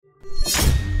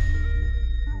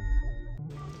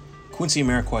Quincy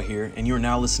Amarikwa here, and you are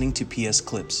now listening to PS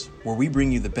Clips, where we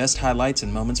bring you the best highlights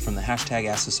and moments from the hashtag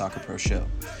Ask the Soccer Pro show.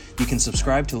 You can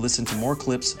subscribe to listen to more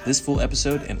clips, this full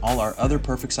episode, and all our other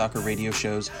Perfect Soccer radio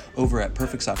shows over at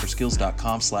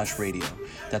perfectsoccerskills.com/radio.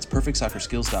 That's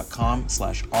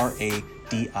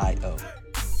perfectsoccerskills.com/RADIO.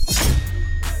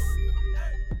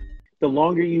 The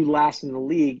longer you last in the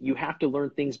league, you have to learn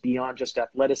things beyond just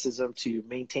athleticism to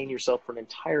maintain yourself for an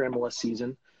entire MLS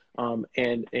season. And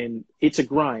it's a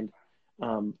grind.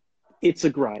 It's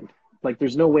a grind. Like,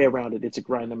 there's no way around it. It's a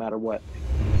grind no matter what.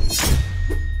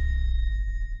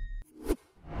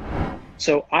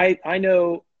 So I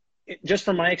know just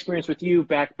from my experience with you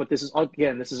back, but this is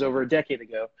over a decade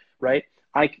ago, right?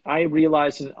 I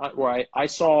realized I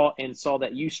saw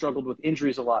that you struggled with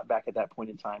injuries a lot back at that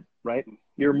point in time, right?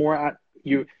 You're more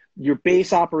your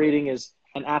base operating as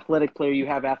an athletic player. You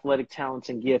have athletic talents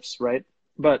and gifts, right?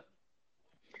 But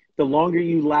the longer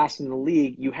you last in the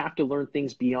league, you have to learn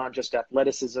things beyond just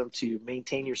athleticism to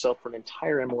maintain yourself for an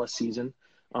entire MLS season.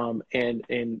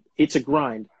 And it's a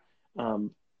grind.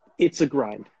 It's a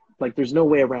grind. Like, there's no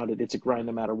way around it. It's a grind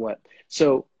no matter what.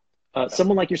 So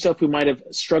someone like yourself who might have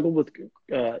struggled with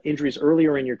injuries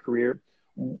earlier in your career,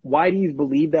 why do you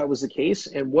believe that was the case?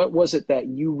 And what was it that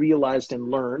you realized and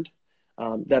learned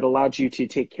that allowed you to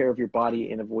take care of your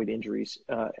body and avoid injuries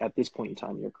at this point in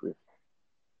time in your career?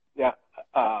 Yeah.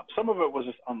 Some of it was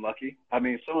just unlucky. I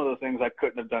mean, some of the things I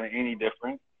couldn't have done any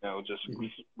different, just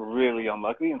really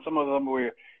unlucky. And some of them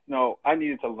were, I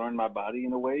needed to learn my body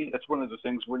in a way. That's one of the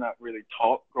things we're not really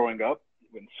taught growing up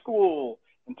in school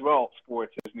and throughout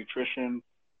sports is nutrition.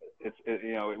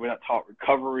 We're not taught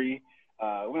recovery.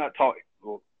 We're not taught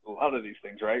a lot of these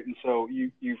things, right? And so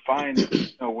you find,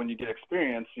 when you get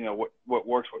experience, what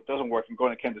works, what doesn't work. And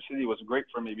going to Kansas City was great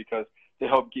for me because it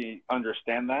helped me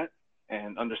understand that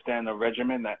and understand a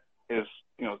regimen that is,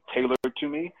 tailored to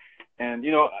me. And,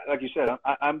 like you said,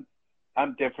 I'm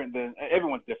different than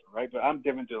everyone's different, right? But I'm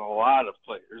different than a lot of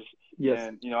players. Yes.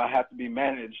 And, I have to be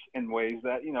managed in ways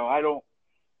that,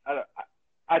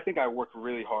 I think I work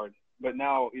really hard, but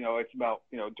now, it's about,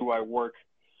 do I work,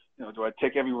 do I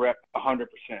take every rep 100%?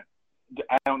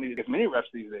 I don't need to get as many reps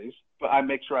these days, but I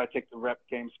make sure I take the rep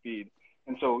game speed.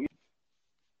 And so,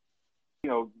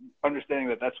 understanding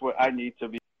that that's what I need to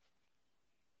be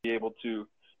able to,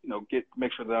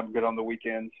 make sure that I'm good on the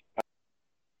weekends.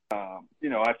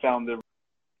 I found a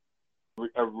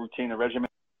routine, a regimen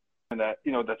that,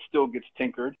 that still gets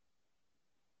tinkered.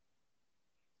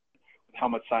 How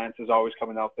much science is always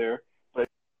coming out there. But,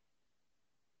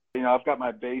 I've got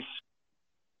my base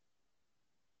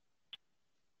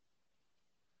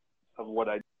of what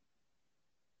I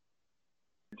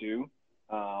do.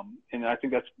 And I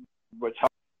think that's what's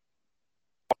helped.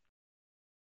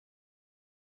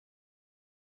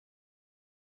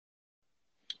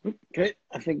 Okay,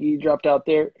 I think you dropped out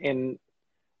there, and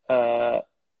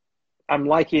I'm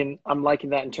liking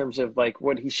that in terms of like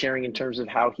what he's sharing in terms of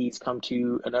how he's come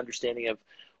to an understanding of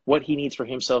what he needs for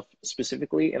himself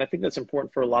specifically. And I think that's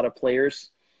important for a lot of players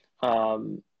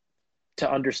to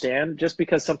understand. Just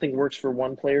because something works for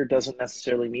one player doesn't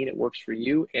necessarily mean it works for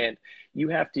you. And you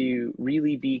have to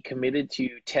really be committed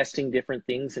to testing different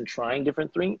things and trying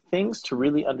different things to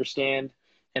really understand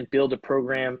and build a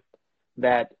program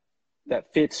that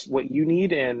fits what you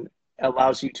need and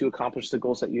allows you to accomplish the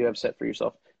goals that you have set for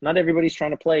yourself. Not everybody's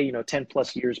trying to play, 10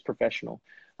 plus years professional.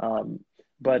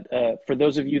 But for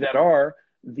those of you that are,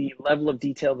 the level of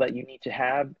detail that you need to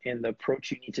have and the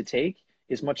approach you need to take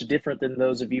is much different than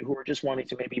those of you who are just wanting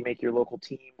to maybe make your local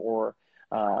team or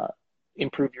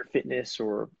improve your fitness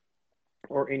or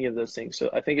any of those things. So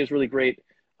I think it's really great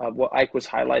what Ike was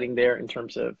highlighting there in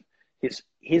terms of his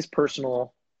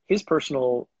personal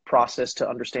process to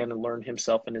understand and learn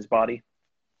himself and his body.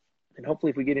 And hopefully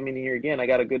if we get him in here again, I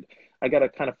got a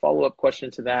kind of follow-up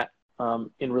question to that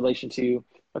in relation to,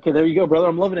 okay, there you go, brother.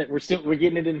 I'm loving it. We're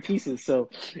getting it in pieces. So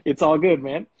it's all good,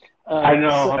 man. I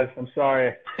know. I'm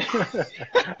sorry.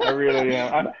 I really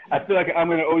am. I feel like I'm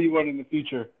going to owe you one in the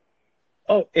future.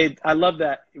 Oh, I love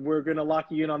that. We're going to lock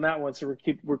you in on that one. So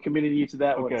we're committed to you to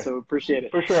that one. So appreciate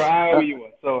it. For sure. I owe you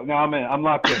one. So now I'm in. I'm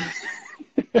locked in.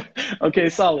 Okay,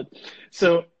 solid.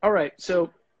 So, all right.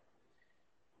 So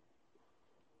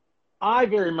I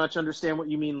very much understand what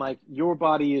you mean. Like, your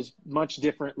body is much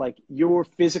different. Like, your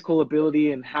physical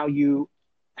ability and how you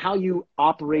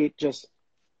operate, just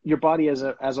your body as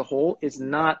a whole is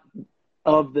not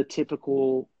of the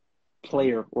typical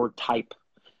player or type,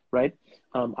 right?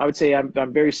 I would say I'm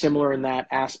very similar in that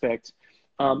aspect.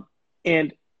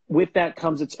 And with that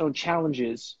comes its own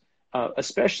challenges,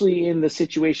 especially in the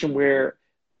situation where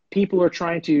people are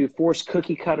trying to force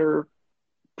cookie cutter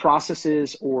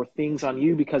processes or things on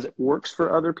you because it works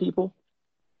for other people.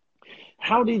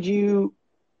 How did you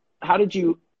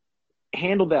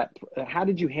handle that? How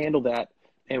did you handle that?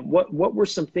 And what were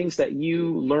some things that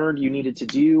you learned you needed to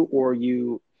do, or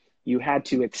you had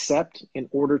to accept in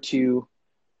order to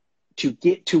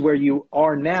get to where you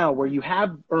are now, where you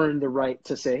have earned the right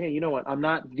to say, hey, you know what, I'm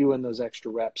not doing those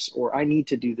extra reps, or I need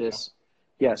to do this.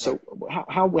 Yeah. So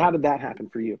how did that happen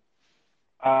for you?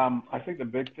 I think the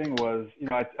big thing was,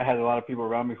 I had a lot of people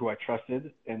around me who I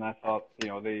trusted, and I thought, they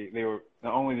were,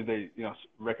 not only did they,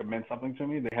 recommend something to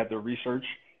me, they had the research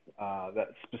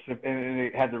that specific, and they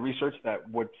had the research that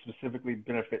would specifically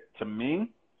benefit to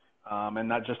me, and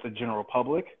not just the general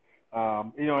public.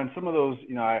 And some of those,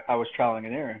 I was trialing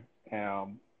and erroring,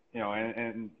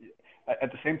 and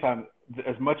at the same time,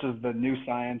 as much as the new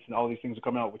science and all these things are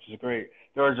coming out, which is great,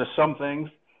 there are just some things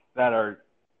that are,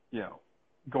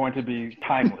 going to be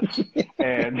timeless.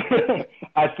 And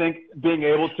I think being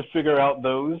able to figure out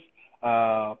those,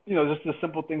 just the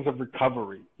simple things of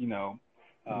recovery,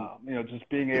 just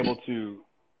being able to,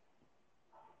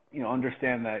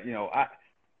 understand that,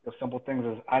 the simple things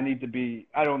is I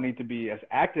don't need to be as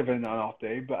active in an off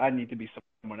day, but I need to be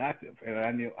somewhat active. And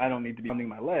I don't need to be running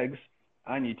my legs.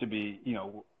 I need to be,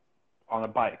 on a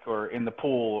bike or in the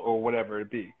pool or whatever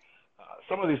it be.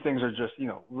 Some of these things are just,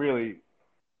 really,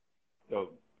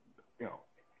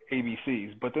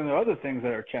 ABCs. But then there are other things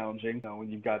that are challenging. When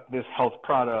you've got this health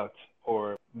product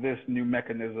or this new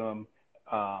mechanism,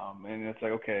 and it's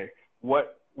like, okay,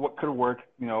 what could work?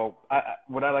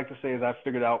 What I like to say is I've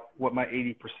figured out what my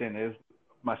 80% is,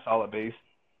 my solid base.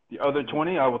 The other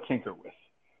 20 I will tinker with,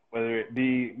 whether it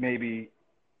be maybe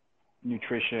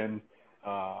nutrition,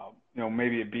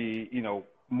 maybe it be,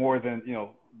 more than,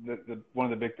 the one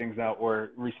of the big things out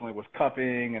where recently was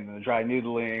cupping and the dry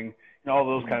noodling and all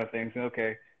those kind of things. And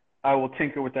okay, I will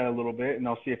tinker with that a little bit and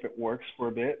I'll see if it works for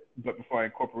a bit. But before I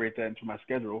incorporate that into my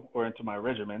schedule or into my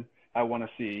regimen, I want to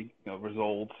see,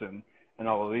 results and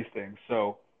all of these things.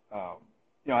 So,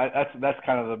 that's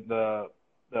kind of the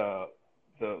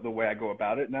way I go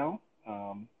about it now.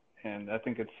 And I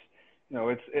think it's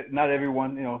not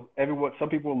everyone, some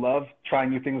people love trying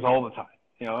new things all the time.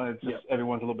 It's just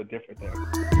everyone's a little bit different there.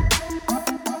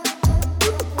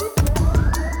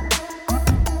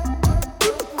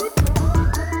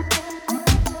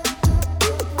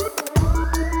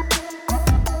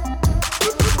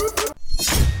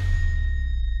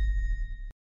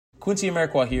 Quincy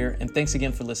Amarikwa here, and thanks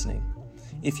again for listening.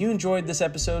 If you enjoyed this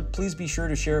episode, please be sure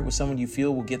to share it with someone you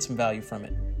feel will get some value from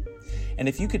it. And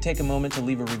if you could take a moment to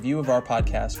leave a review of our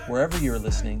podcast wherever you're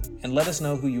listening and let us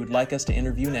know who you would like us to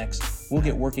interview next, we'll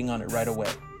get working on it right away.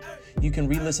 You can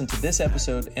re-listen to this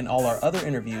episode and all our other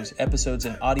interviews, episodes,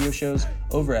 and audio shows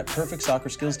over at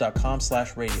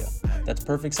perfectsoccerskills.com/radio. That's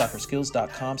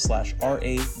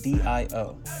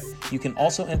perfectsoccerskills.com/RADIO. You can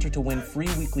also enter to win free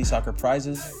weekly soccer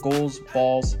prizes, goals,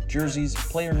 balls, jerseys,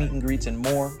 player meet and greets, and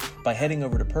more by heading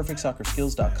over to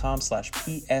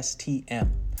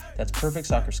perfectsoccerskills.com/PSTM. That's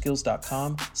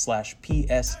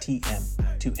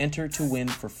perfectsoccerskills.com/PSTM to enter to win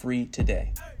for free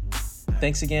today.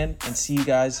 Thanks again, and see you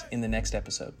guys in the next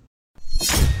episode.